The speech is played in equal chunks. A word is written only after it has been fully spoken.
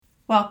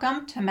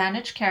Welcome to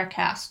Managed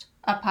Carecast,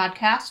 a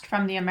podcast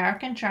from the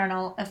American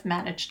Journal of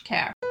Managed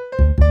Care.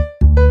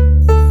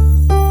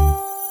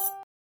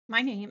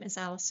 My name is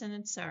Allison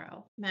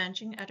Insero,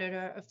 Managing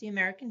Editor of the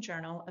American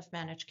Journal of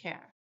Managed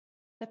Care.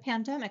 The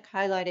pandemic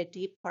highlighted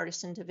deep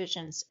partisan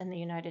divisions in the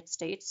United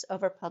States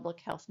over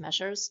public health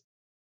measures,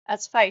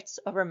 as fights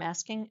over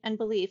masking and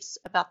beliefs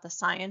about the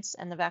science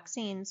and the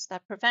vaccines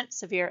that prevent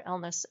severe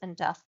illness and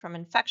death from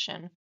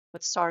infection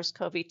with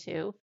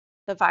SARS-CoV-2,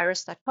 the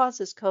virus that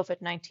causes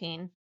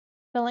COVID-19,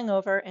 spilling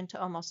over into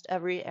almost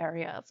every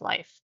area of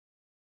life.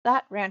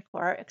 That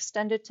rancor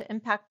extended to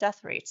impact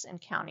death rates in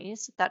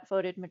counties that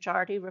voted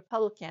majority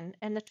Republican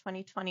in the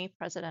 2020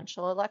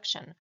 presidential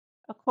election,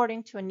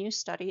 according to a new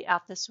study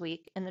out this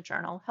week in the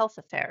journal Health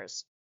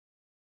Affairs.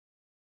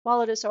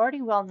 While it is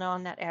already well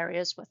known that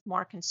areas with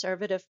more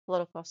conservative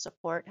political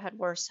support had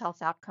worse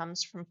health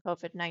outcomes from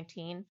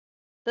COVID-19,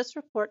 this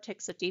report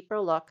takes a deeper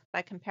look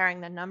by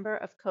comparing the number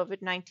of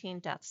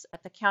COVID-19 deaths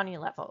at the county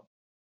level.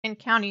 In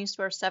counties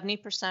where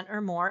 70% or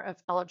more of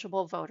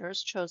eligible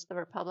voters chose the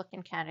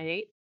Republican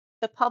candidate,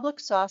 the public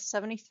saw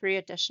 73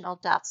 additional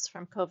deaths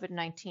from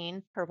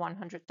COVID-19 per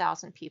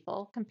 100,000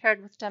 people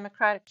compared with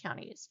Democratic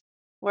counties,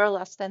 where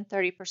less than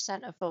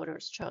 30% of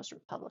voters chose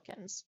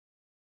Republicans.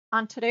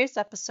 On today's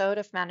episode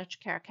of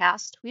Managed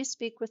Carecast, we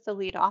speak with the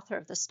lead author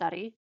of the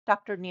study,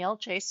 Dr. Neil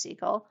J.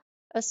 Siegel,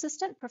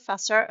 Assistant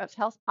Professor of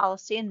Health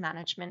Policy and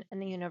Management in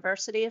the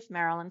University of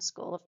Maryland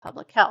School of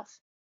Public Health.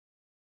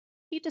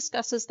 He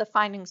discusses the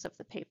findings of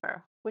the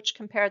paper, which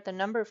compared the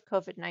number of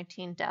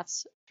COVID-19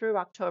 deaths through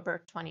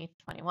October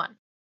 2021.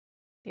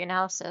 The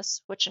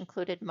analysis, which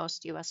included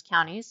most U.S.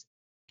 counties,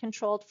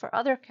 controlled for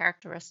other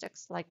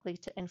characteristics likely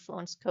to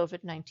influence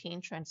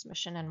COVID-19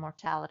 transmission and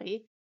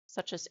mortality,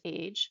 such as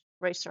age,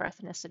 race or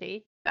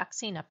ethnicity,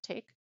 vaccine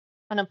uptake,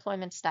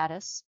 unemployment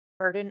status,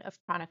 burden of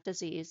chronic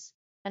disease,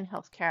 and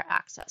healthcare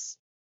access.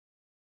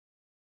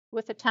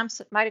 With attempts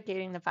at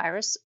mitigating the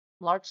virus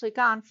largely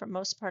gone from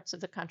most parts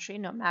of the country,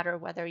 no matter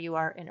whether you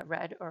are in a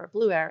red or a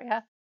blue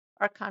area,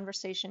 our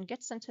conversation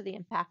gets into the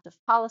impact of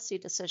policy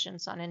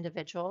decisions on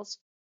individuals,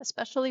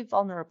 especially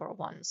vulnerable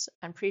ones,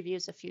 and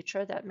previews a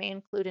future that may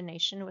include a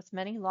nation with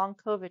many long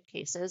COVID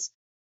cases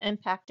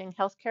impacting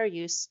healthcare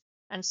use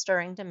and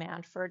stirring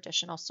demand for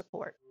additional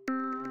support.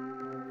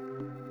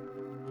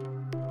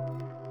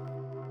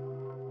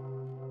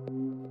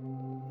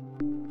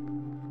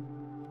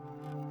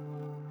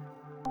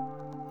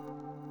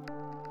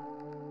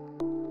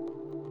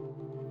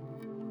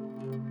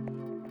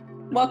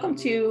 Welcome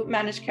to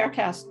Managed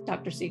Carecast,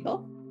 Dr.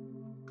 Siegel.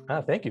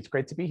 Thank you. It's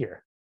great to be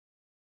here.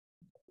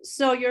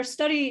 So your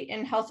study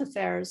in Health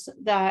Affairs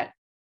that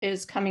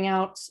is coming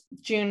out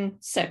June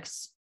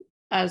 6th,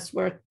 as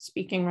we're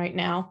speaking right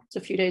now, it's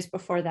a few days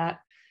before that.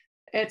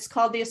 It's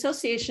called The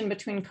Association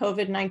Between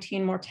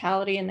COVID-19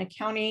 Mortality and the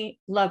County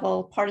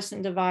Level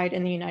Partisan Divide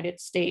in the United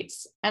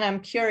States. And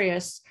I'm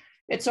curious,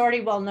 it's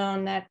already well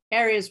known that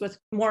areas with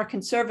more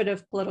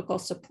conservative political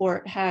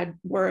support had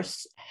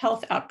worse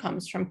health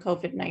outcomes from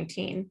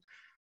COVID-19.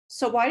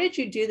 So why did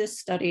you do this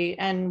study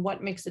and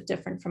what makes it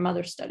different from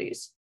other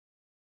studies?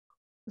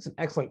 That's an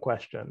excellent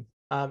question.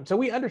 So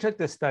we undertook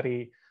this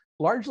study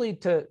largely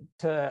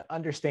to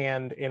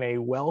understand in a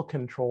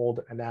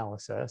well-controlled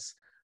analysis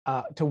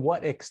to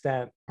what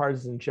extent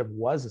partisanship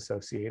was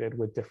associated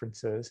with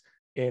differences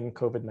in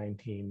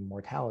COVID-19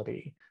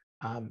 mortality.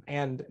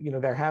 And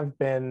there have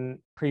been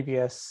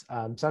previous,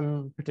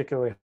 some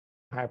particularly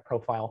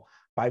high-profile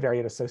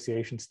bivariate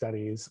association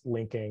studies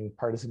linking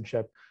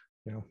partisanship,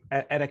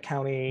 at a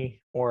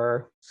county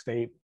or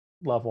state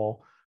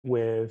level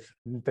with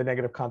the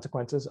negative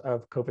consequences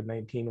of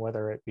COVID-19,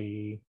 whether it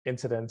be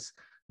incidence,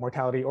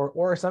 mortality,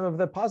 or some of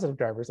the positive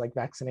drivers like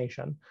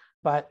vaccination.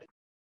 But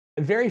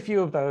very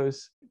few of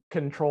those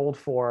controlled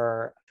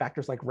for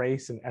factors like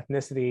race and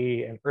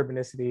ethnicity and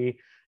urbanicity,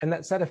 and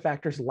that set of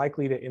factors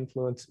likely to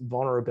influence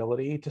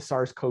vulnerability to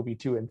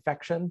SARS-CoV-2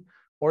 infection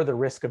or the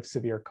risk of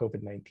severe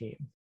COVID-19.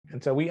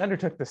 And so we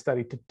undertook the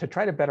study to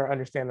try to better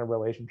understand the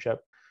relationship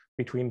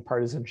between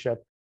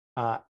partisanship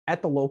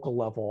at the local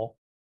level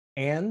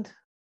and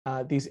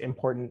these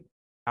important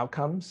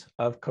outcomes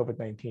of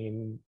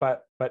COVID-19,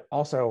 but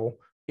also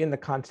in the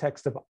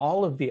context of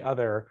all of the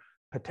other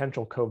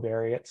potential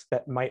covariates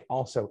that might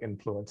also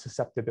influence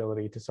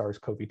susceptibility to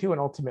SARS-CoV-2 and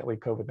ultimately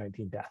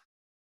COVID-19 death.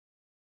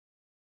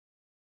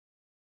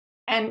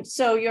 And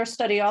so your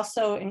study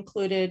also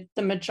included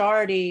the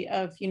majority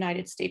of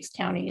United States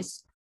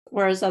counties,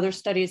 whereas other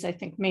studies I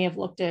think may have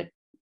looked at,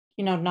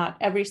 not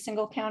every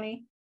single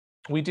county.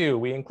 We do.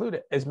 We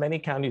include as many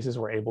counties as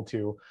we're able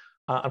to.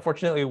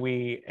 Unfortunately,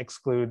 we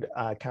exclude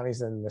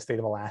counties in the state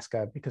of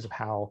Alaska because of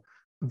how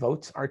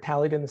votes are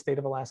tallied in the state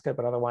of Alaska,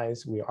 but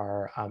otherwise we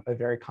are a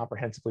very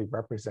comprehensively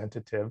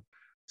representative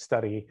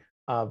study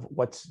of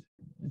what's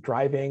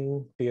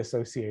driving the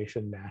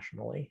association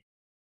nationally.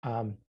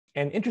 And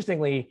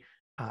interestingly,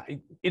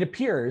 it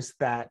appears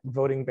that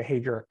voting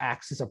behavior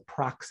acts as a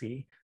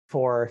proxy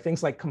for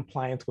things like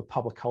compliance with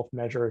public health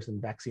measures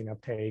and vaccine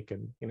uptake,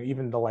 and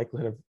even the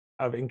likelihood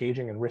of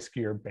engaging in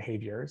riskier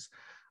behaviors,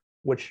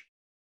 which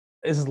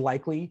is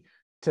likely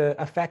to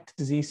affect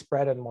disease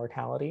spread and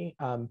mortality.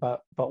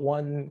 But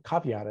one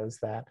caveat is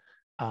that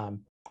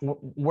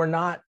we're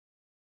not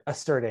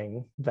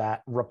asserting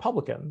that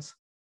Republicans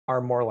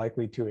are more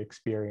likely to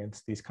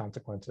experience these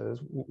consequences.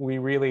 We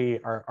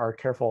really are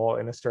careful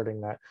in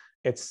asserting that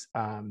it's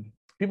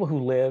people who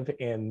live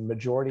in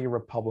majority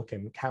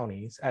Republican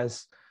counties,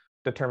 as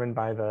determined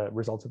by the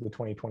results of the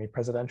 2020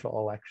 presidential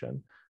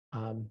election.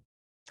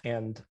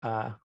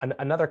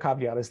 Another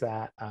caveat is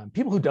that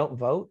people who don't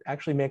vote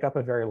actually make up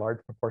a very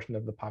large proportion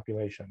of the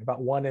population.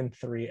 About 1 in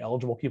 3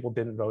 eligible people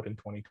didn't vote in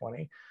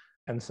 2020.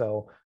 And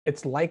so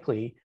it's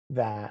likely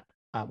that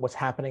what's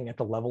happening at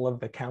the level of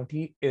the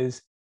county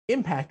is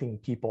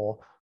impacting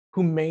people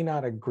who may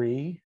not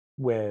agree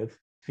with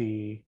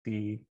the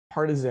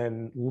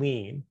partisan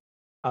lean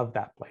of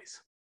that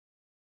place.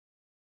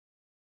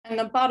 And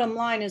the bottom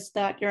line is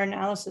that your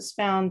analysis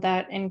found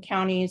that in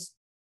counties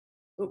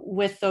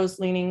with those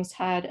leanings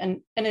had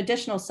an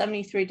additional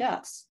 73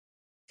 deaths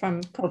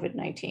from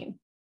COVID-19.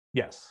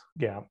 Yes,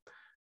 yeah.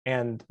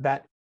 And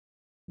that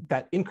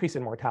increase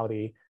in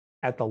mortality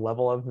at the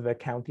level of the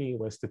county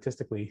was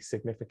statistically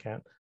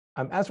significant,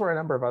 as were a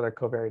number of other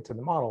covariates in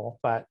the model.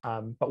 But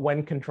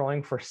when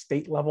controlling for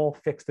state level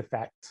fixed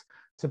effects,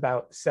 it's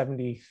about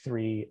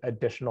 73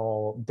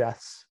 additional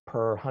deaths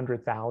per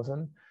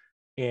 100,000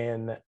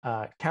 in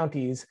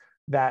counties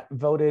that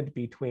voted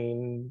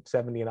between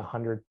 70 and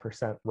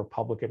 100%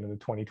 Republican in the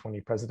 2020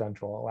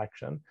 presidential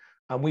election.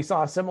 We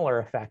saw a similar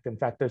effect. In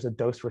fact, there's a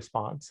dose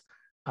response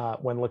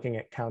when looking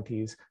at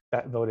counties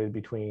that voted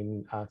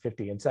between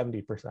 50 and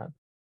 70%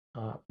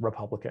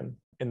 Republican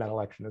in that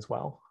election as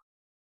well.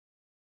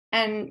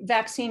 And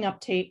vaccine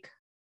uptake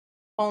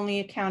only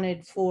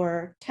accounted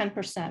for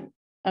 10%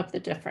 of the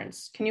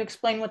difference. Can you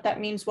explain what that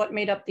means? What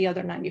made up the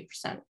other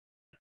 90%?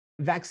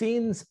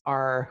 Vaccines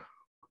are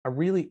a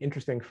really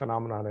interesting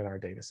phenomenon in our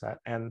data set.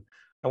 And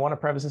I want to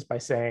preface this by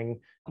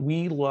saying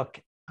we look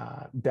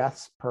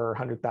deaths per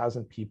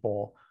 100,000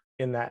 people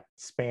in that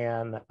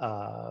span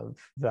of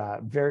the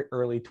very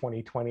early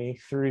 2020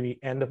 through the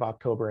end of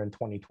October in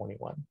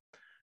 2021.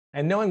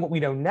 And knowing what we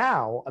know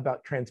now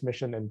about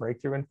transmission and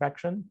breakthrough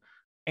infection,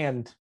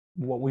 and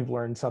what we've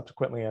learned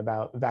subsequently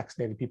about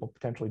vaccinated people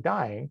potentially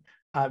dying,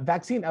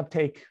 vaccine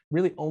uptake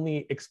really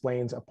only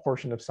explains a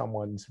portion of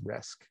someone's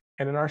risk.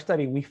 And in our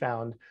study, we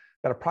found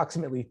that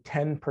approximately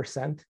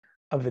 10%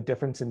 of the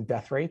difference in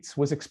death rates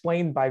was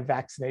explained by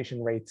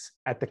vaccination rates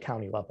at the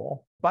county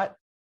level. But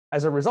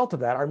as a result of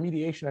that, our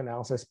mediation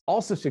analysis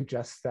also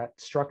suggests that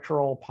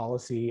structural,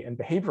 policy, and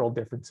behavioral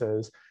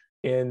differences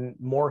in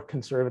more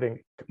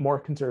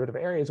conservative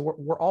areas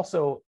were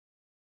also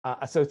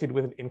associated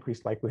with an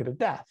increased likelihood of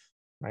death,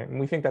 right? And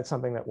we think that's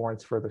something that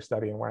warrants further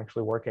study, and we're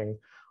actually working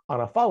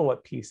on a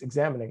follow-up piece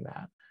examining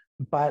that.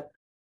 But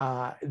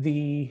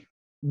the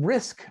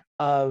risk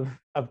of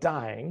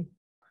dying,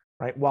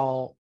 right,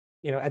 while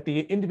at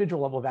the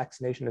individual level,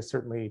 vaccination is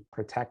certainly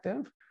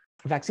protective,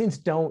 vaccines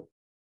don't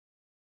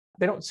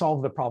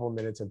solve the problem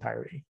in its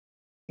entirety.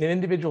 An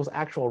individual's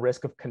actual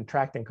risk of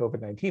contracting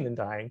COVID-19 and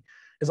dying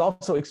is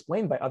also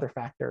explained by other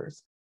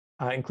factors,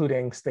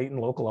 including state and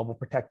local level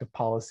protective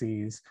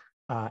policies,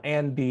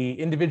 and the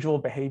individual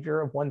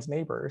behavior of one's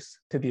neighbors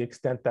to the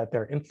extent that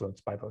they're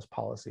influenced by those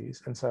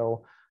policies. And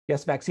so,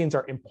 yes, vaccines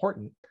are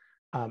important,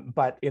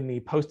 but in the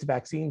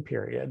post-vaccine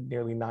period,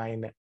 nearly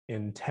 9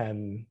 in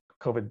 10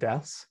 COVID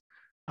deaths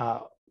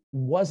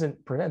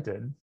wasn't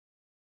prevented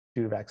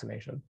due to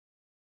vaccination.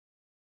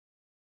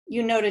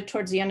 You noted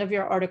towards the end of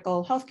your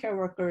article, healthcare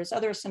workers,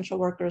 other essential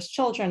workers,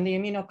 children, the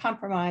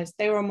immunocompromised,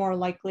 they were more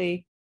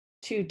likely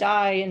to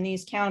die in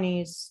these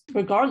counties,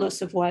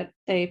 regardless of what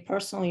they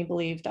personally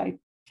believed. I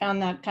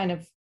found that kind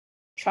of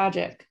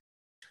tragic.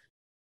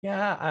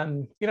 Yeah,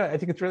 I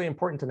think it's really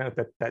important to note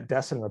that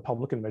deaths in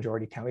Republican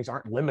majority counties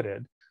aren't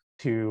limited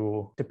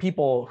to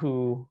people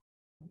who,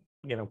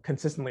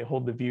 consistently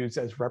hold the views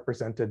as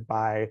represented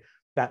by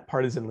that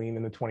partisan lean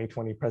in the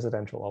 2020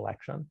 presidential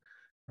election,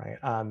 right?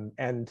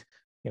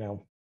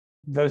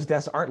 Those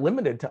deaths aren't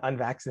limited to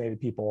unvaccinated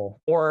people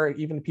or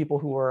even people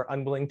who are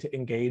unwilling to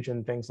engage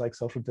in things like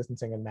social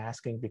distancing and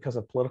masking because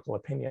of political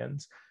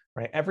opinions,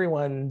 right?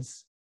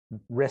 Everyone's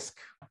risk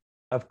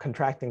of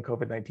contracting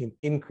COVID-19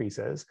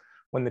 increases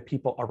when the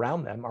people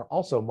around them are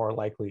also more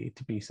likely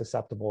to be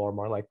susceptible or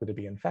more likely to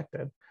be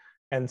infected.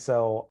 And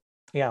so,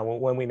 yeah,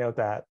 when we note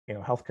that,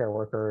 healthcare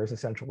workers,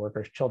 essential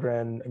workers,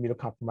 children,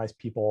 immunocompromised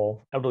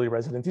people, elderly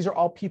residents, these are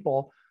all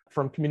people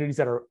from communities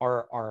that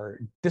are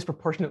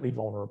disproportionately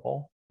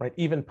vulnerable, right,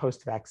 even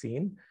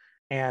post-vaccine,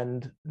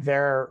 and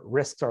their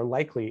risks are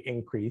likely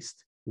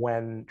increased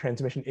when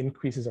transmission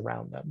increases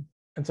around them.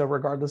 And so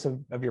regardless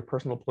of your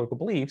personal political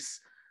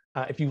beliefs,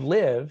 if you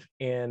live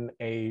in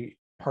a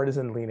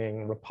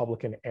partisan-leaning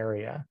Republican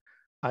area,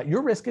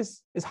 your risk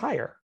is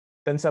higher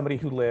than somebody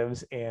who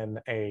lives in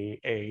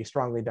a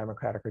strongly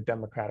Democratic or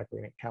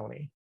Democratic-leaning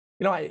county.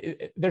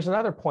 There's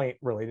another point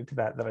related to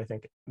that I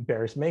think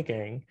bears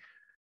making.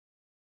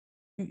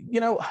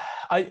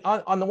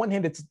 On the one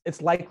hand,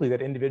 it's likely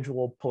that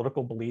individual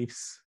political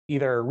beliefs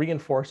either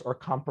reinforce or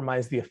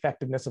compromise the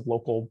effectiveness of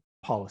local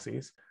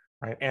policies,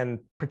 right, and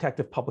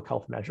protective public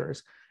health measures.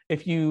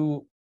 If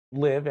you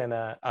live in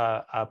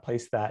a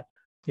place that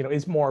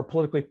is more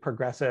politically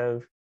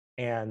progressive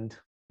and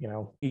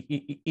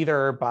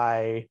either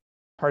by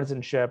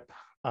partisanship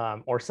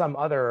or some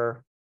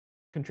other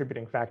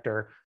contributing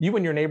factor, you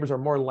and your neighbors are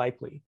more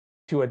likely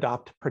to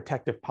adopt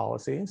protective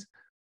policies,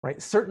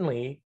 right?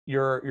 Certainly,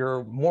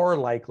 you're more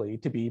likely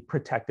to be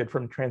protected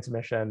from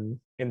transmission,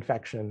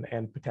 infection,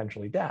 and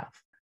potentially death,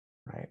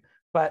 right?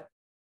 But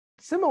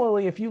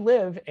similarly, if you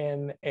live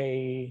in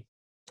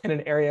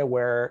an area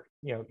where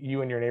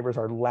you and your neighbors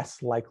are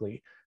less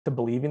likely to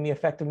believe in the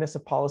effectiveness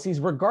of policies,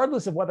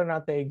 regardless of whether or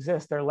not they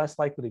exist, they're less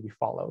likely to be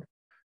followed.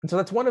 And so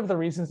that's one of the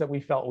reasons that we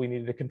felt we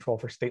needed to control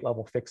for state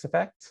level fixed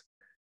effects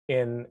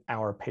in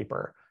our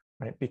paper,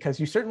 right? Because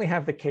you certainly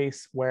have the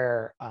case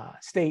where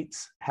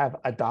states have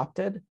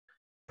adopted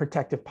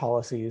protective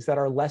policies that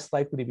are less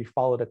likely to be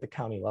followed at the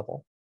county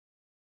level,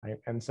 right?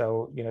 And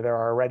so, there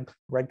are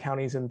red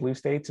counties in blue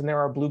states, and there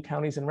are blue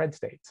counties in red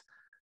states.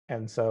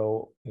 And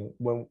so,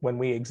 when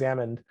we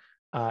examined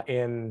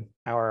in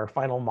our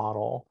final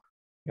model,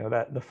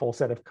 that the full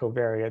set of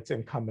covariates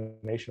in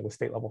combination with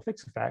state level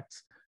fixed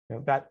effects,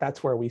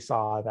 that's where we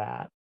saw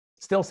that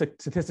still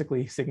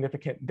statistically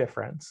significant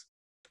difference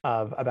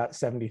of about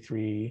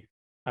 73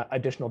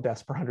 additional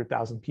deaths per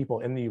 100,000 people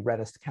in the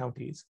reddest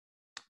counties.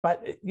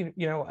 But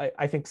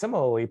I think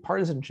similarly,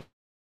 partisanship,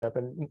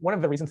 and one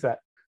of the reasons that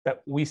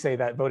we say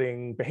that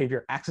voting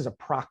behavior acts as a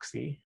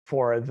proxy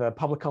for the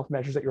public health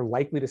measures that you're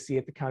likely to see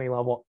at the county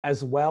level,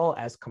 as well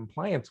as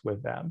compliance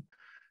with them,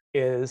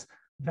 is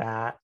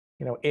that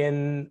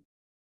in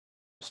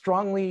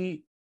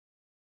strongly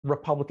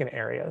Republican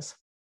areas,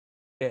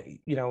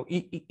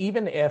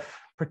 even if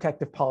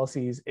protective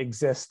policies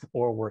exist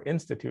or were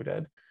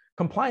instituted,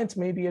 compliance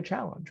may be a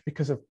challenge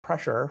because of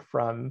pressure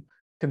from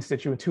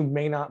constituents who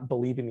may not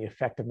believe in the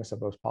effectiveness of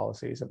those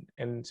policies.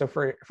 And so,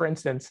 for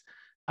instance,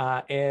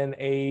 in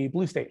a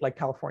blue state like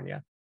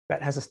California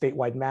that has a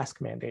statewide mask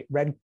mandate,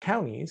 red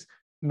counties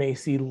may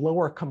see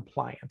lower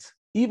compliance,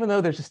 even though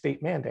there's a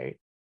state mandate,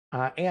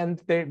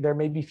 and there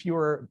may be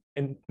fewer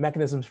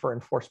mechanisms for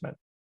enforcement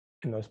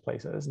in those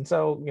places. And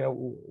so,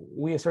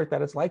 we assert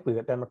that it's likely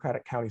that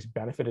Democratic counties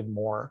benefited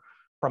more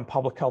from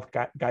public health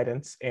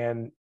guidance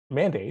and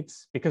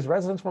mandates because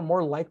residents were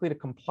more likely to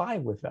comply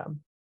with them,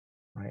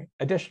 right?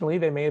 Additionally,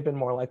 they may have been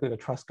more likely to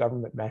trust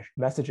government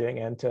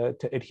messaging and to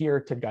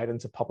adhere to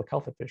guidance of public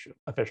health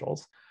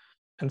officials.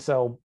 And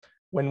so,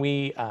 when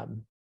we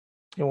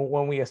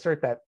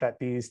assert that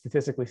these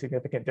statistically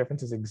significant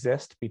differences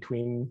exist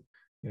between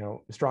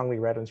strongly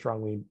red and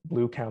strongly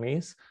blue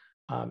counties,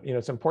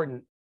 it's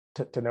important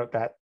to note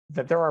that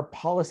there are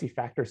policy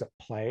factors at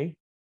play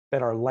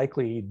that are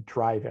likely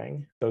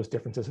driving those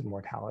differences in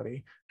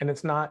mortality. And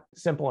it's not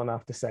simple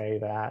enough to say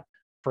that,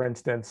 for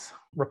instance,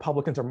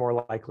 Republicans are more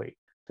likely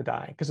to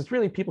die, because it's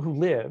really people who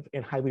live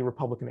in highly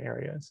Republican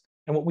areas.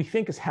 And what we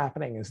think is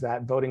happening is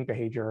that voting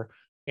behavior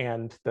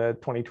and the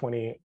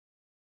 2020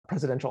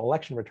 presidential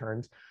election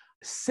returns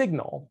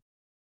signal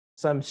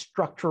some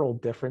structural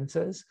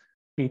differences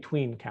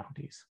between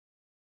counties.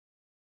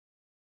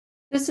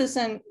 This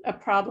isn't a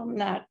problem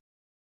that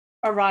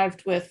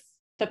arrived with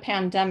the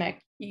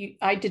pandemic.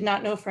 I did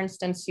not know, for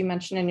instance, you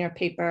mentioned in your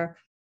paper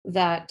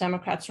that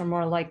Democrats were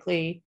more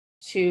likely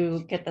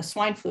to get the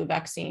swine flu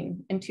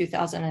vaccine in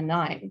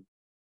 2009.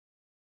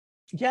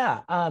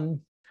 Yeah.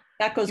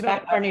 That goes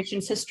back to our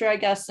nation's history, I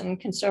guess, and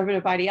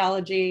conservative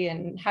ideology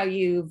and how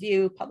you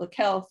view public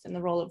health and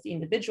the role of the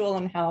individual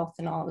in health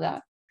and all of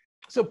that.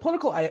 So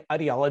political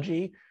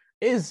ideology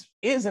is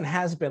and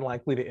has been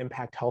likely to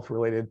impact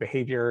health-related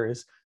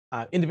behaviors,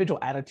 individual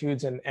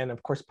attitudes, and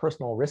of course,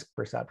 personal risk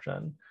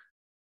perception.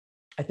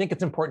 I think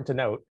it's important to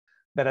note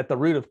that at the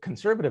root of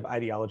conservative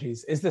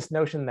ideologies is this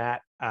notion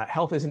that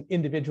health is an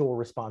individual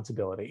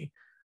responsibility,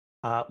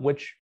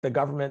 which the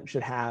government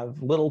should have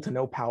little to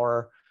no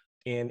power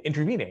in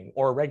intervening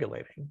or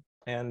regulating.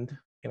 And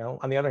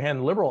on the other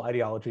hand, liberal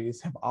ideologies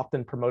have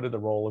often promoted the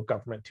role of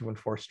government to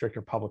enforce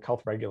stricter public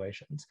health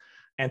regulations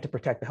and to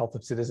protect the health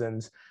of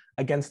citizens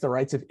against the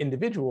rights of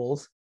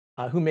individuals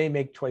who may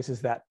make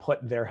choices that put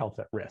their health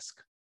at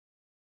risk.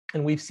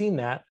 And we've seen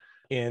that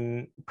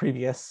in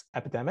previous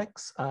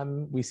epidemics.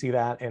 We see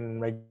that in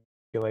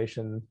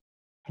regulation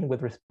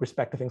with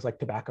respect to things like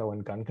tobacco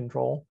and gun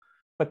control.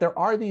 But there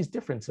are these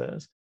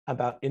differences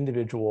about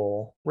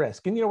individual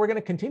risk. And we're going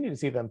to continue to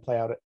see them play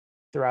out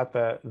throughout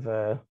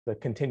the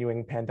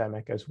continuing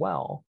pandemic as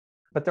well.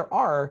 But there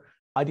are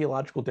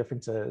ideological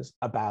differences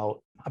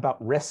about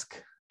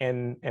risk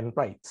and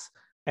rights.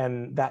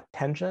 And that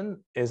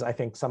tension is, I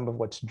think, some of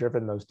what's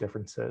driven those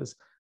differences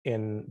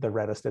in the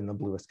reddest and the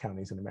bluest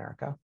counties in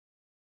America.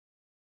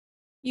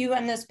 You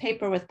end this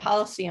paper with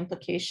policy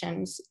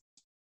implications.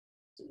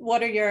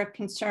 What are your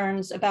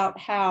concerns about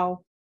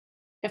how,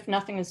 if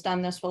nothing is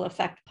done, this will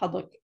affect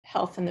public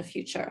health in the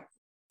future?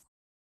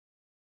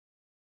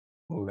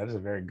 Oh, that is a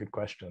very good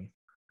question.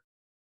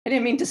 I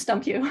didn't mean to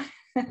stump you.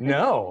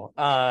 No.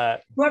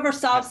 Whoever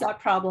solves that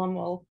problem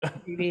will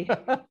maybe.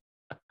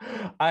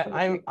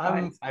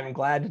 I'm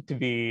glad to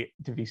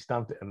be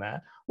stumped in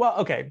that. Well,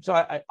 okay,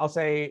 so I'll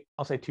say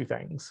two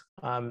things.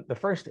 The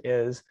first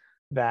is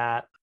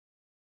that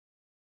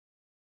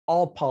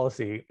all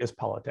policy is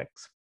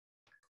politics,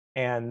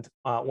 and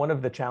one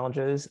of the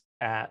challenges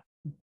at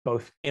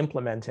both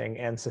implementing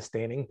and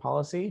sustaining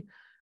policy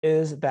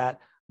is that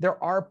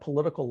there are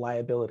political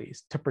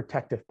liabilities to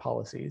protective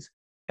policies.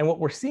 And what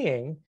we're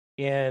seeing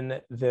in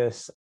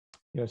this,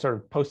 sort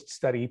of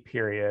post-study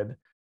period,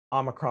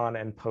 Omicron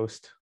and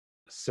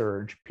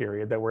post-surge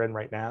period that we're in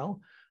right now,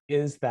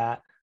 is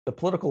that the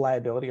political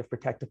liability of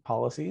protective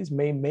policies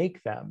may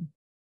make them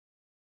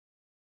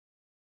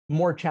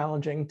more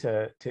challenging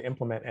to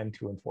implement and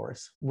to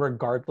enforce,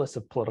 regardless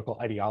of political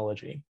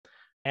ideology.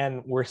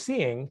 And we're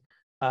seeing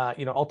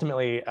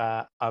ultimately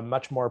a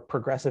much more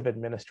progressive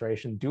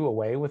administration do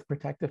away with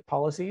protective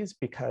policies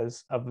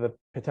because of the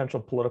potential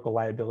political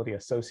liability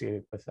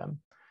associated with them.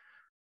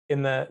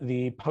 In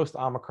the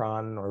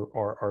post-Omicron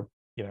or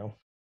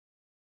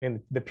in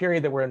the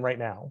period that we're in right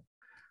now,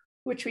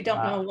 which we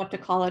don't know what to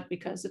call it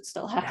because it's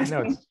still happening.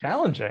 I know it's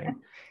challenging,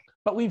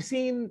 but we've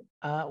seen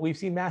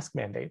mask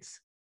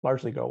mandates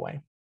largely go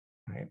away,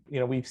 right?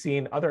 We've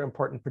seen other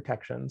important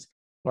protections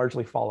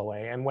largely fall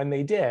away, and when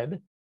they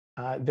did,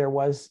 there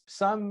was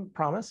some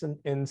promise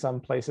in some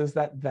places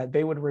that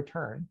they would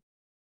return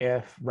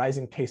if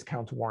rising case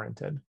counts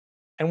warranted.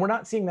 And we're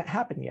not seeing that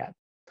happen yet.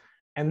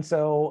 And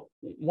so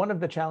one of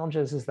the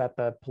challenges is that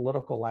the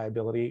political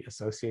liability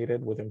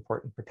associated with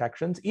important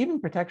protections,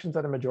 even protections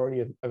that a majority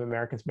of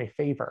Americans may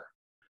favor,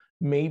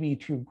 may be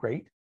too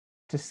great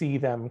to see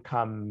them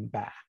come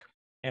back.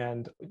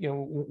 And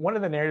one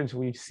of the narratives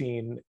we've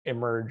seen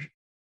emerge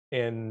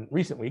in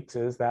recent weeks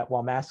is that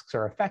while masks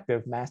are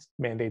effective, mask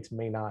mandates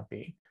may not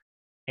be.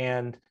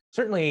 And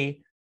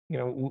certainly,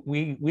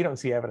 we don't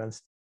see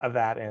evidence of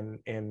that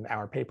in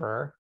our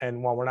paper.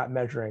 And while we're not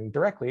measuring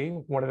directly,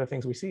 one of the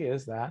things we see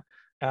is that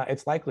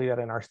it's likely that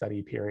in our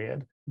study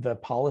period, the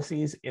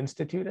policies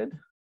instituted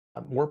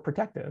were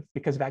protective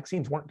because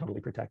vaccines weren't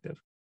totally protective,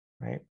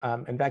 right?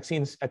 And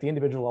vaccines at the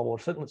individual level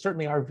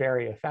certainly are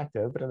very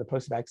effective, but in the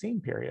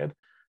post-vaccine period,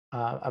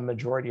 a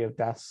majority of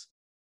deaths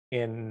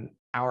in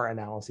our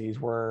analyses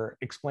were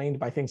explained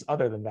by things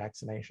other than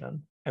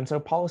vaccination. And so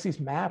policies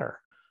matter.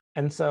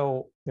 And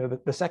so,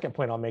 the second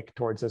point I'll make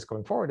towards this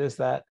going forward is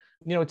that,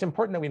 it's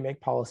important that we make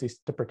policies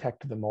to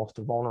protect the most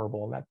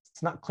vulnerable, and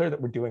it's not clear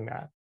that we're doing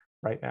that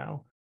right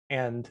now.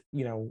 And,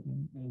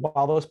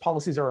 while those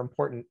policies are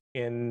important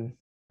in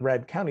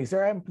red counties,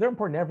 they're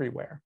important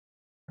everywhere,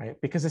 right?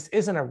 Because this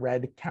isn't a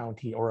red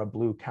county or a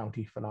blue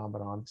county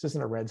phenomenon. This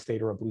isn't a red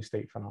state or a blue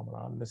state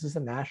phenomenon. This is a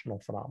national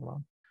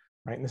phenomenon,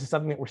 right? And this is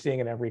something that we're seeing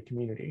in every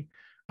community.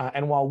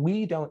 And while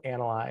we don't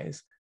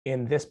analyze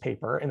in this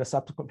paper, in the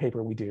subsequent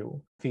paper we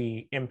do,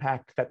 the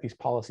impact that these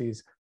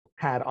policies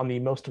had on the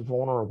most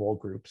vulnerable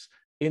groups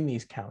in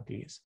these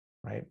counties,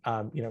 right?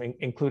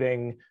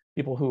 Including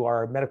people who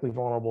are medically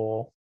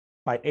vulnerable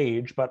by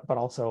age, but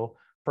also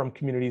from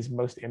communities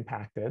most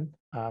impacted.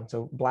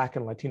 So Black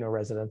and Latino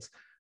residents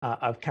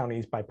of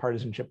counties by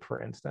partisanship,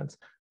 for instance,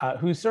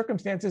 whose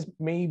circumstances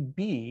may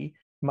be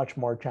much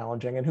more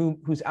challenging and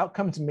whose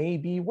outcomes may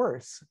be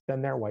worse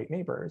than their white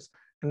neighbors.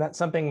 And that's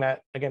something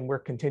that, again, we're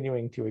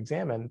continuing to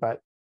examine, but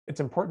it's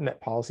important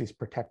that policies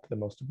protect the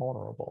most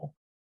vulnerable.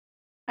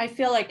 I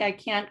feel like I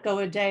can't go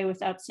a day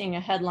without seeing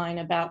a headline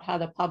about how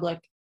the public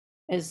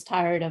is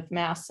tired of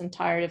masks and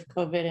tired of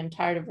COVID and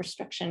tired of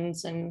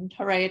restrictions and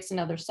hooray, it's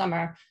another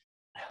summer.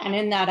 And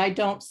in that, I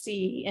don't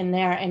see in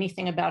there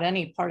anything about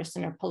any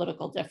partisan or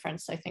political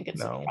difference. I think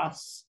it's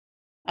across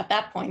at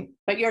that point.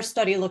 But your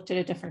study looked at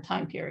a different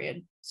time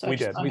period. So we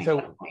did.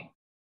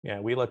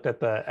 We looked at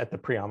the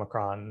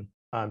pre-Omicron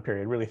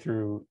period, really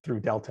through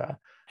Delta,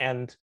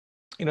 and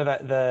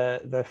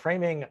the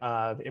framing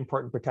of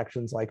important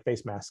protections like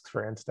face masks,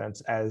 for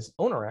instance, as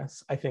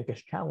onerous, I think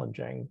is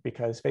challenging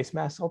because face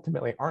masks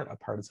ultimately aren't a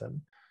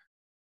partisan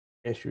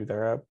issue.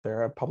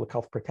 They're a public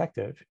health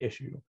protective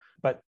issue.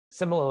 But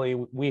similarly,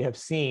 we have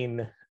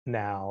seen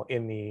now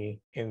in the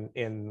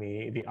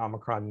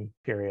Omicron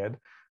period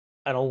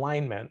an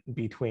alignment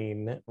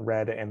between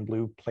red and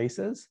blue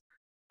places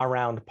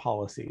around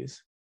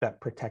policies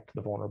that protect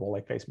the vulnerable,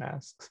 like face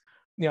masks.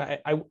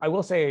 I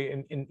will say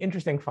an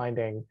interesting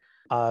finding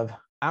of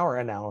our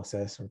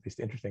analysis, or at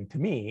least interesting to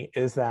me,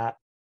 is that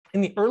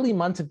in the early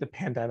months of the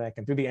pandemic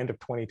and through the end of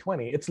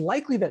 2020, it's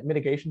likely that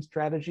mitigation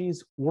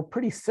strategies were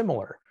pretty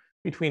similar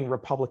between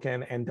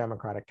Republican and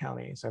Democratic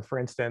counties. So for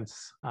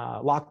instance,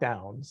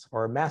 lockdowns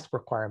or mask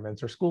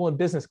requirements or school and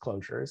business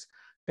closures,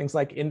 things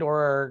like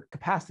indoor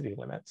capacity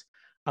limits,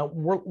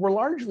 were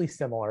largely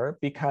similar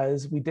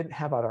because we didn't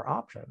have other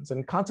options.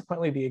 And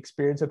consequently, the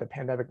experience of the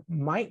pandemic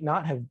might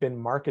not have been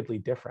markedly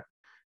different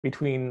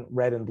between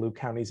red and blue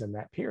counties in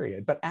that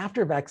period. But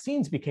after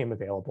vaccines became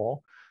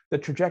available, the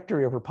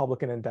trajectory of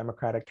Republican and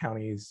Democratic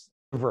counties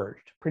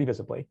diverged pretty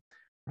visibly,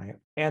 right?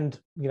 And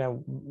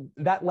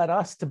that led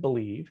us to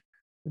believe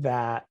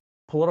that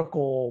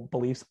political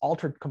beliefs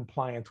altered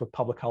compliance with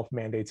public health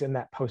mandates in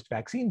that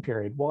post-vaccine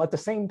period, while at the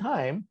same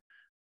time,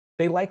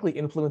 they likely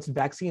influenced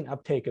vaccine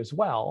uptake as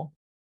well.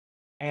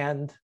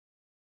 And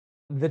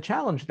the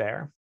challenge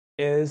there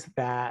is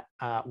that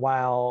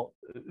while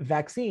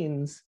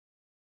vaccines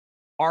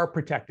are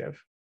protective,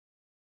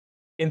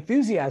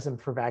 enthusiasm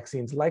for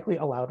vaccines likely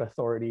allowed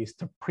authorities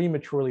to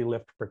prematurely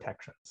lift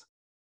protections.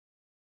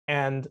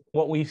 And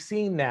what we've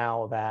seen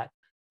now that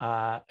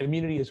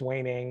immunity is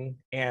waning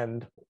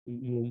and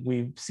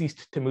we've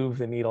ceased to move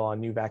the needle on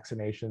new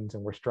vaccinations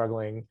and we're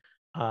struggling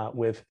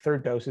with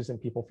third doses in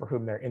people for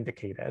whom they're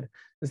indicated,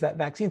 is that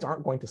vaccines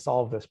aren't going to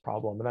solve this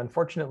problem. And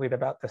unfortunately, at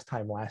about this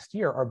time last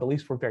year, our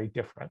beliefs were very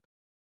different.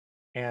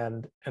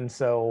 And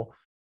so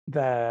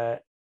the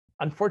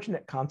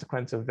unfortunate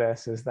consequence of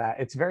this is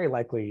that it's very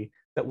likely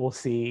that we'll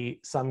see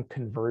some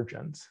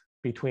convergence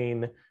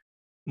between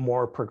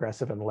more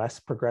progressive and less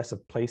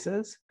progressive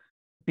places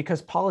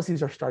because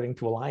policies are starting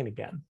to align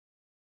again.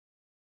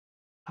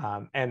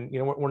 And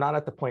we're not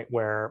at the point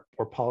where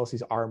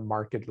policies are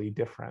markedly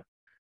different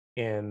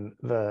in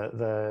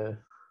the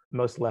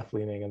most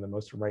left-leaning and the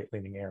most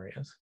right-leaning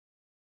areas.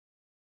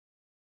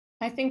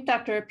 I think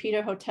Dr.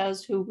 Peter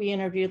Hotez, who we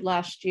interviewed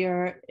last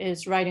year,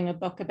 is writing a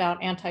book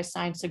about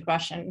anti-science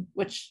aggression,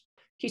 which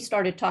he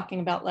started talking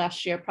about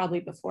last year, probably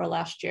before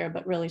last year,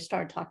 but really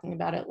started talking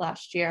about it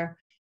last year.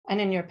 And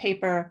in your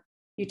paper,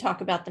 you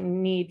talk about the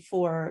need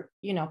for,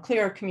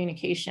 clearer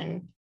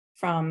communication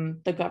from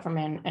the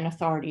government and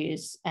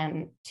authorities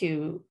and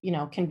to,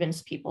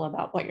 convince people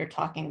about what you're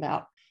talking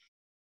about.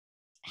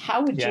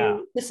 How would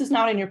you, this is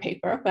not in your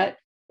paper, but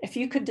if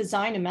you could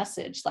design a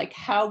message, like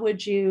how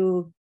would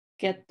you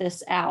get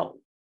this out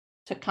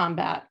to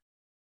combat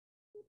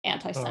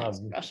anti-science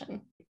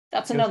aggression?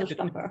 That's another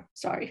stumper,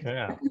 sorry.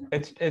 Yeah,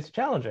 it's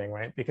challenging,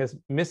 right? Because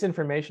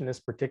misinformation is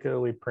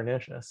particularly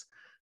pernicious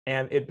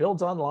and it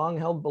builds on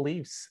long-held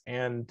beliefs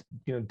and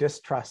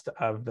distrust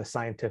of the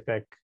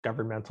scientific,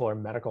 governmental, or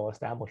medical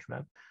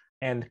establishment.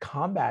 And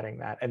combating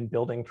that and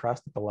building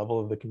trust at the level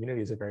of the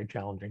community is a very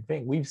challenging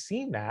thing. We've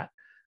seen that,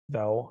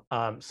 though,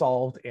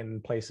 solved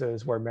in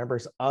places where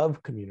members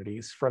of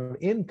communities from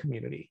in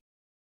community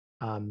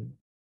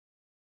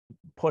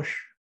push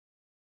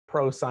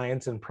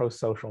pro-science and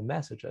pro-social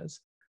messages,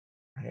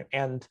 right?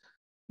 And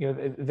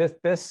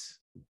this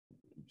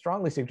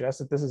strongly suggests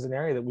that this is an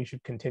area that we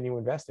should continue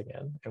investing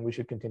in and we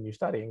should continue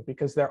studying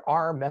because there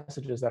are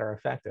messages that are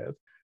effective,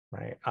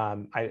 right?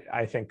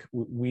 I think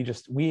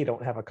we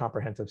don't have a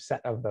comprehensive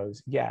set of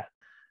those yet,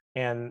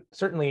 and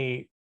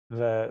certainly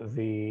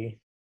the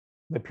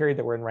period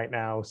that we're in right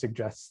now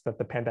suggests that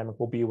the pandemic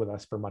will be with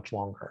us for much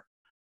longer.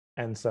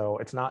 And so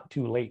it's not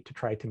too late to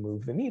try to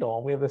move the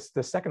needle. We have this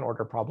second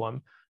order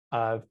problem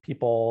of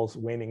people's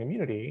waning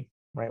immunity,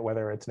 right?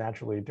 Whether it's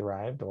naturally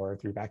derived or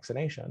through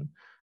vaccination.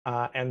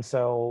 And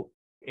so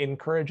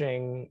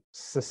encouraging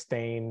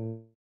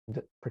sustained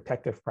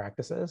protective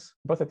practices,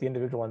 both at the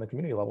individual and the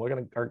community level,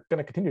 are going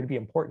to continue to be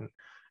important.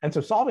 And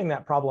so solving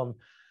that problem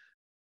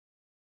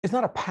is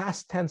not a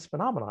past tense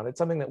phenomenon. It's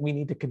something that we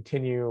need to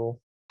continue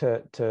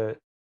to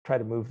try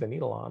to move the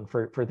needle on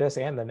for this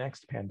and the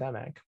next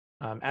pandemic.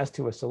 As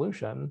to a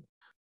solution,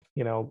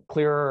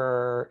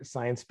 clearer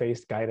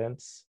science-based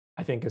guidance,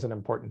 I think, is an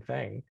important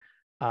thing.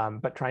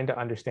 But trying to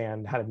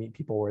understand how to meet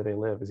people where they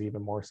live is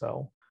even more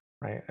so,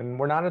 right? And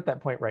we're not at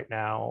that point right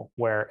now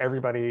where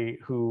everybody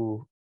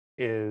who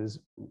is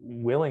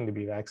willing to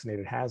be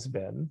vaccinated has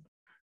been,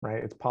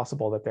 right? It's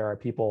possible that there are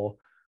people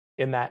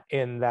in that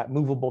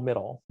movable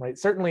middle, right?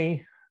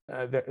 Certainly,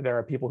 there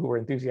are people who are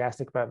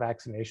enthusiastic about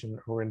vaccination,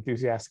 who are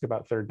enthusiastic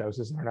about third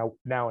doses, and are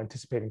now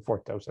anticipating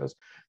fourth doses.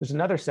 There's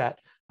another set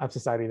of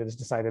society that has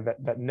decided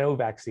that no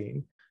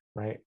vaccine,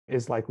 right,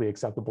 is likely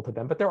acceptable to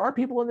them. But there are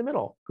people in the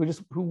middle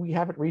who we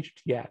haven't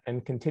reached yet,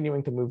 and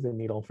continuing to move the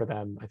needle for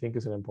them, I think,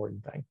 is an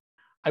important thing.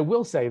 I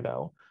will say,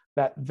 though,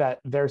 that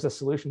there's a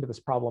solution to this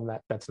problem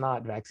that's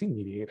not vaccine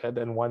mediated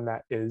and one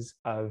that is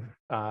of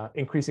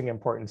increasing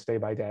importance day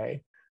by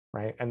day,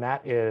 right? And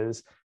that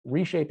is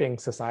reshaping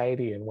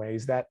society in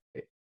ways that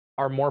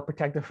are more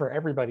protective for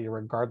everybody,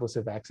 regardless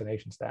of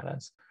vaccination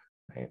status,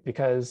 right?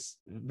 Because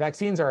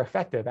vaccines are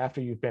effective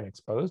after you've been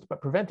exposed, but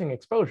preventing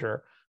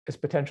exposure is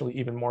potentially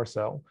even more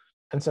so.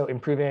 And so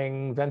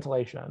improving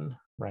ventilation,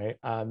 right?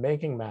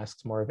 Making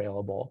masks more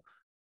available,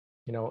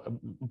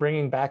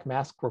 bringing back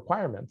mask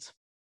requirements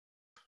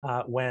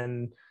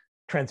when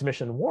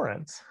transmission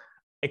warrants,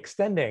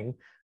 extending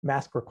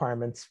mask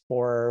requirements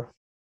for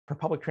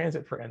public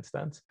transit, for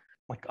instance.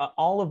 Like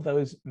all of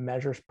those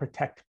measures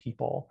protect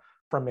people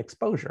from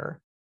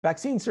exposure.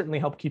 Vaccines certainly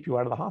help keep you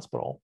out of the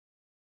hospital,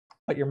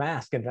 but your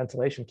mask and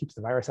ventilation keeps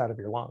the virus out of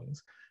your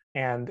lungs.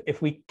 And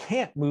if we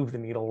can't move the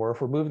needle, or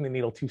if we're moving the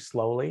needle too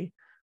slowly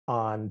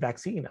on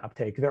vaccine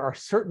uptake, there are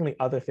certainly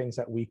other things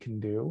that we can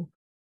do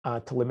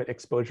to limit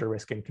exposure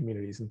risk in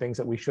communities, and things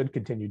that we should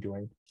continue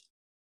doing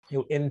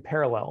in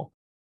parallel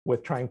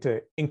with trying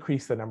to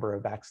increase the number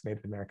of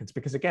vaccinated Americans.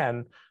 Because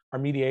again, our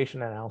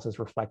mediation analysis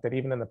reflect that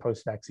even in the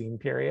post-vaccine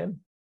period,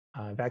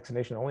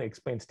 vaccination only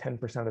explains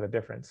 10% of the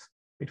difference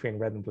between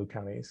red and blue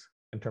counties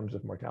in terms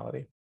of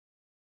mortality.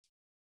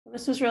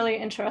 This was really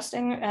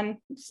interesting and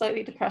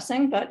slightly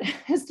depressing, but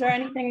is there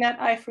anything that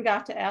I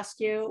forgot to ask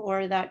you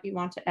or that you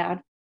want to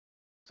add?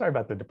 Sorry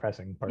about the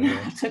depressing part of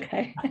it. It's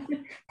okay.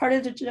 part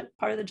of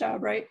the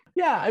job, right?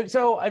 Yeah.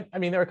 So I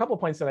mean, there are a couple of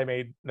points that I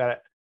made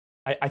that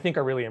I think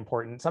are really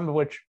important. Some of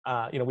which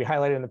we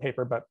highlighted in the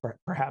paper, but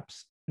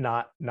perhaps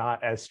not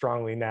as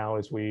strongly now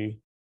as we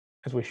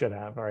should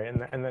have. All right.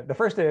 And the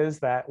first is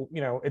that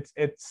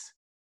it's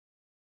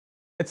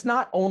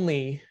not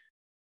only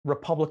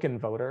Republican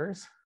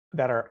voters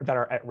that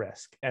are at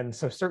risk. And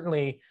so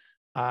certainly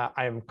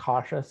I am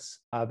cautious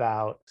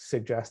about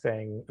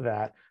suggesting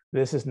that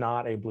this is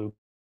not a blue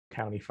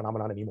county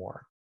phenomenon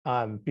anymore,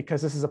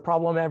 because this is a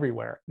problem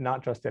everywhere,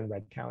 not just in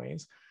red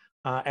counties.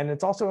 And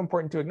it's also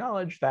important to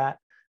acknowledge that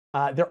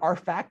there are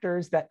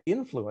factors that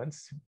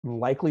influence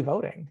likely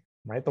voting,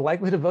 right? The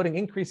likelihood of voting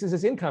increases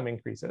as income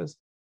increases.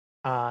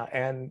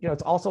 And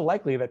it's also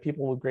likely that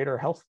people with greater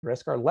health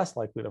risk are less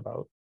likely to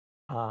vote.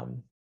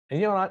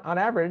 And on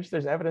average,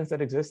 there's evidence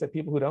that exists that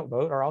people who don't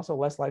vote are also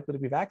less likely to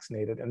be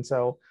vaccinated. And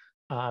so,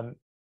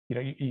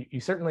 you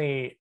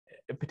certainly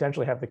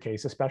potentially have the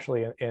case,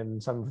 especially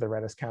in some of the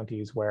reddest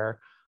counties, where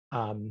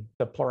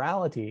the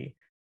plurality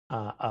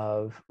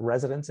of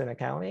residents in a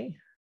county,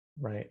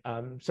 right,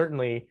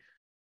 certainly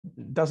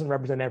doesn't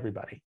represent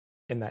everybody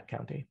in that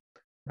county,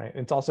 right?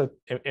 It's also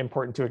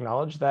important to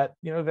acknowledge that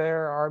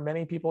there are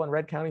many people in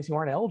red counties who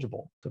aren't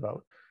eligible to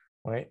vote,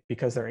 right,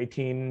 because they're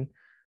 18.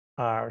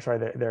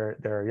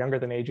 They're younger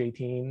than age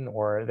 18,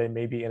 or they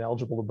may be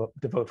ineligible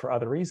to vote for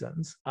other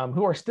reasons,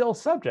 who are still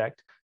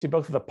subject to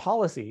both the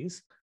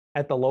policies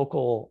at the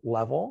local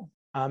level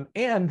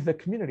and the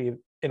community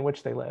in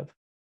which they live.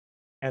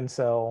 And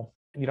so,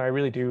 I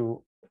really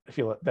do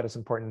feel that it's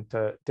important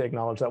to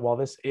acknowledge that while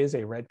this is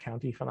a red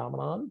county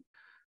phenomenon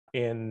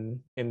in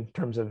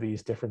terms of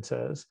these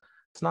differences,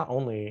 it's not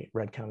only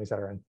red counties that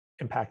are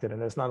impacted,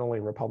 and it's not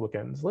only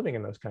Republicans living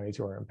in those counties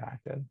who are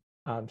impacted.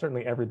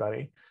 Certainly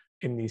everybody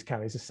in these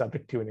counties is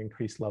subject to an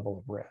increased level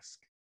of risk.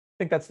 I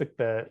think that's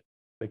the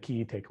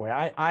key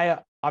takeaway. I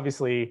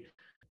obviously,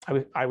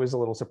 I was a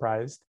little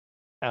surprised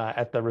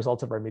at the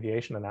results of our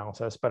mediation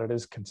analysis, but it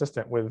is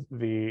consistent with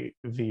the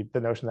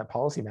notion that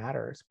policy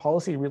matters.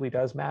 Policy really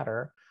does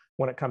matter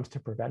when it comes to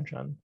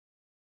prevention.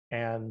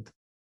 And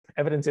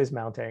evidence is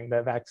mounting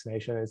that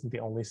vaccination isn't the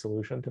only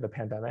solution to the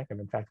pandemic. And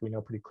in fact, we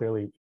know pretty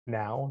clearly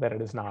now that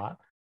it is not.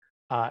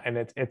 And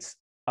it's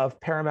of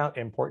paramount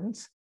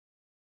importance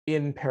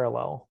in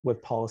parallel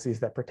with policies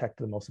that protect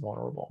the most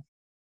vulnerable.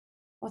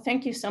 Well,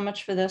 thank you so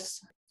much for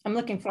this. I'm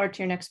looking forward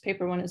to your next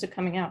paper. When is it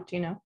coming out? Do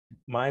you know?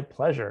 My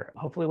pleasure.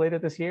 Hopefully later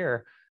this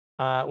year.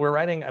 We're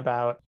writing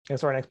about,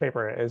 so our next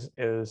paper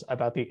is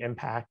about the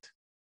impact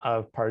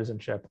of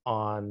partisanship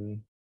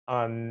on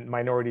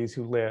minorities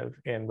who live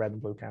in red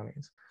and blue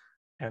counties.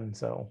 And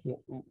so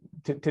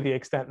to the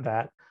extent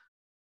that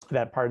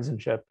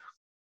partisanship,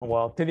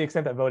 well, to the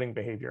extent that voting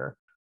behavior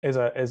is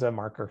a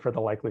marker for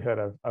the likelihood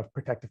of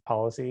protective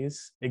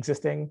policies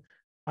existing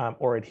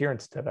or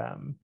adherence to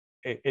them,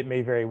 it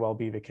may very well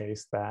be the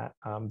case that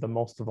the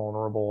most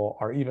vulnerable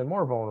are even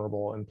more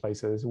vulnerable in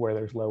places where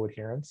there's low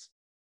adherence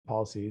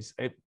policies.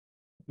 It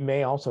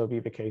may also be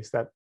the case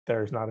that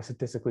there's not a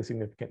statistically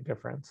significant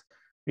difference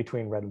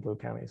between red and blue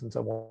counties. And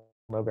so we'll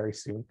know very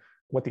soon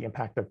what the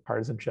impact of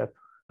partisanship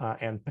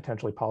and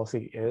potentially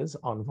policy is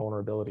on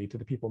vulnerability to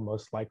the people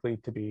most likely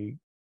to be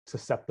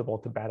susceptible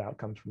to bad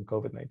outcomes from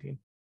COVID-19.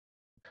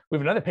 We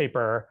have another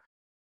paper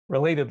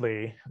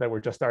relatedly that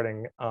we're just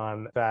starting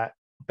on that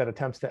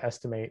attempts to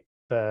estimate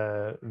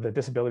the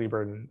disability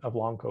burden of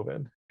long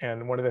COVID.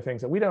 And one of the things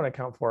that we don't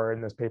account for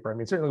in this paper, I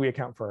mean, certainly we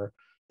account for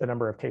the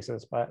number of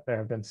cases, but there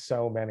have been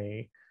so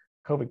many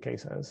COVID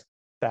cases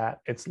that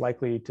it's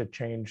likely to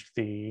change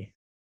the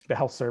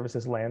health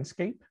services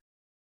landscape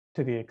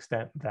to the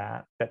extent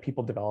that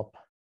people develop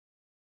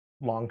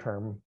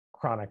long-term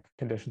chronic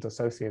conditions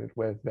associated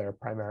with their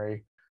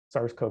primary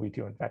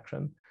SARS-CoV-2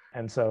 infection.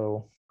 And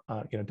so,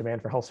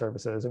 demand for health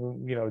services,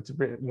 and it's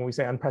when we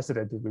say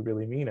unprecedented, we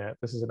really mean it.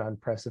 This is an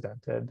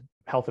unprecedented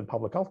health and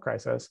public health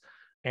crisis,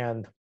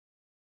 and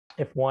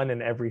if 1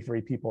 in every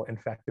 3 people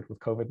infected with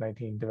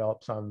COVID-19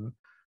 develop some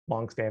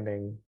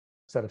longstanding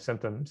set of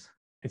symptoms,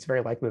 it's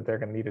very likely that they're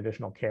going to need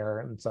additional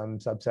care, and some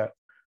subset,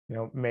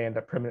 may end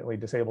up permanently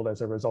disabled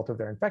as a result of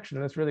their infection,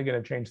 and it's really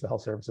going to change the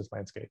health services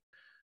landscape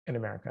in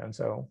America. And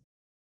so,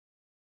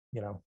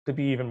 to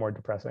be even more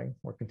depressing,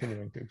 we're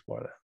continuing to explore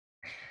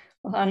that.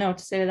 Well, I don't know what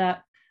to say to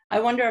that. I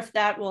wonder if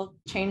that will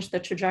change the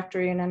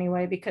trajectory in any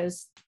way,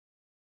 because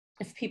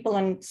if people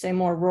in, say,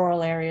 more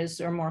rural areas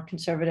or more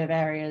conservative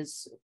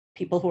areas,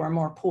 people who are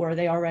more poor,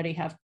 they already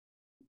have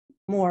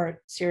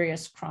more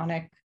serious,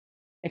 chronic,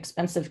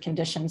 expensive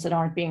conditions that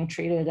aren't being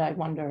treated. I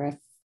wonder if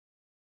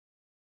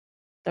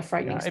the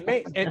frightening.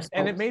 Yeah,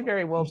 it may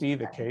very well be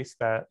the case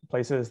that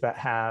places that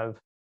have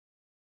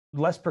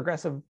less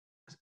progressive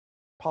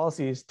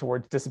policies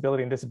towards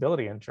disability and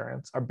disability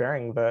insurance are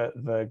bearing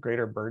the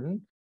greater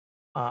burden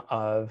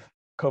of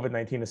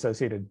COVID-19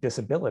 associated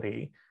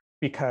disability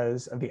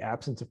because of the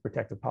absence of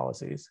protective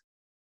policies.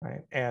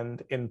 right?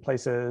 And in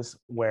places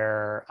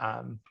where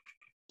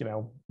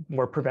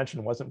where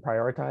prevention wasn't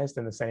prioritized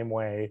in the same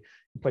way,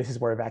 places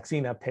where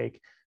vaccine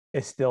uptake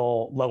is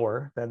still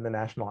lower than the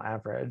national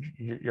average,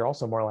 you're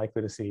also more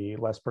likely to see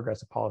less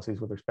progressive policies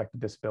with respect to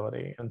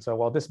disability. And so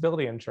while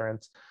disability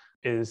insurance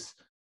is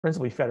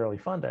principally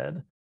federally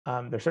funded,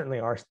 there certainly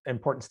are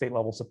important state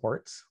level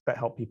supports that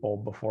help people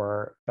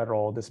before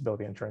federal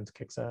disability insurance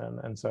kicks in.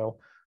 And so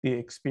the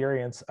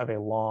experience of a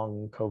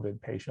long COVID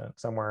patient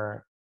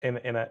somewhere in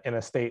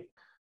a state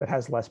that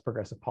has less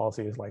progressive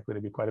policy is likely to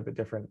be quite a bit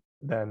different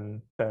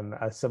than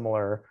a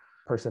similar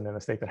person in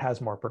a state that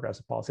has more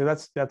progressive policy.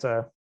 That's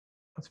a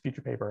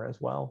future paper as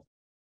well.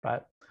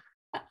 But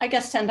I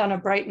guess, to end on a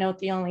bright note,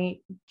 the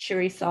only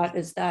cheery thought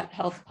is that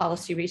health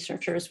policy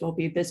researchers will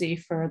be busy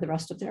for the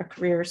rest of their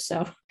careers.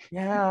 So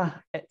yeah,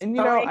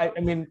 and I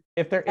mean,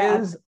 if there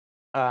is,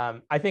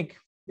 I think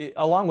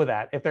along with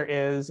that, if there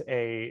is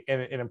an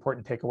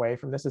important takeaway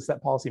from this, is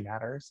that policy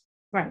matters.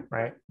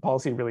 Right.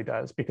 Policy really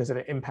does, because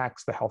it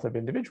impacts the health of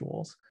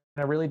individuals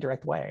in a really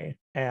direct way.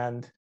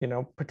 And,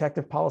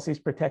 protective policies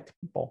protect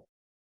people.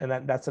 And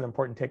that's an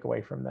important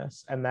takeaway from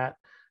this. And that,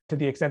 to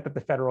the extent that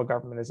the federal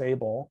government is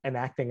able,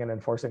 enacting and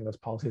enforcing those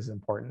policies is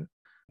important.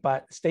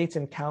 But states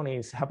and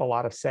counties have a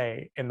lot of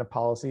say in the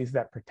policies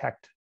that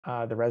protect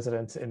the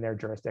residents in their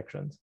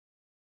jurisdictions.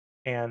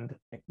 And,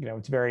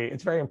 it's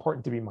very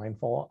important to be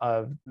mindful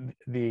of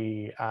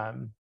the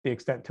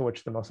extent to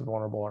which the most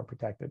vulnerable are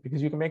protected,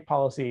 because you can make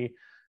policy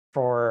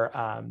for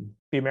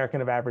the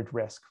American of average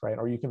risk, right?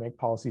 Or you can make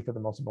policy for the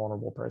most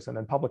vulnerable person.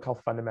 And public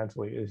health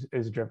fundamentally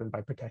is driven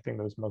by protecting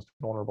those most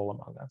vulnerable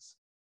among us.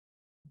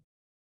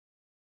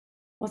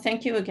 Well,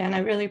 thank you again. I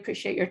really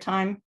appreciate your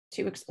time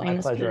to explain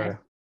this. My pleasure. Today.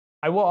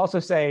 I will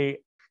also say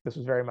this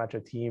was very much a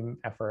team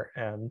effort,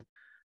 and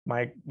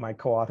my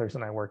co-authors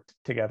and I worked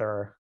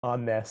together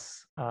on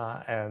this,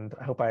 and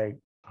I hope I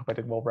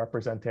did well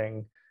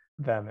representing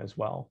them as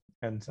well.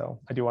 And so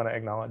I do want to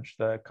acknowledge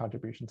the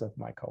contributions of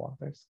my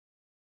co-authors.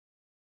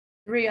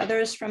 3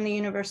 others from the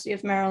University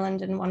of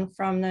Maryland and 1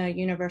 from the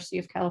University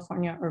of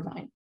California,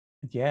 Irvine.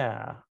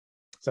 Yeah.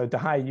 So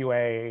Dahai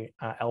Yue,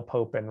 El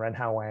Pope, and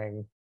Renhao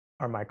Wang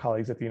are my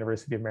colleagues at the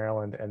University of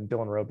Maryland, and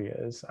Dylan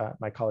Robia is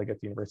my colleague at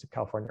the University of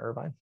California,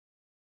 Irvine.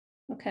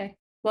 Okay.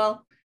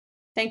 Well,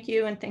 thank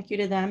you, and thank you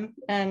to them.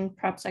 And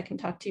perhaps I can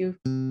talk to you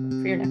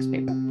for your next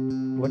paper.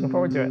 Looking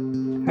forward to it.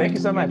 Thank you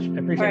so much. I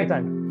appreciate your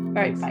time.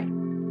 All right, bye.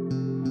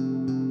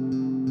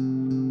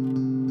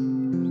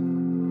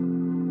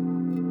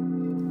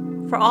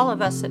 For all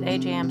of us at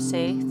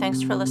AJMC,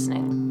 thanks for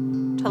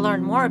listening. To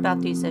learn more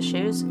about these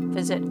issues,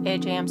 visit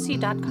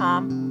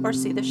ajmc.com or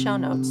see the show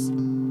notes.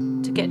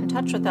 To get in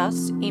touch with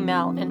us,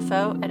 email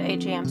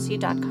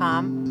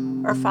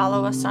info@ajmc.com or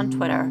follow us on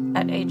Twitter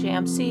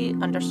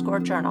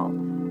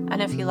 @AJMC_journal.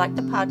 And if you like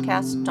the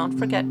podcast, don't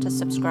forget to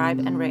subscribe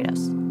and rate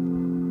us.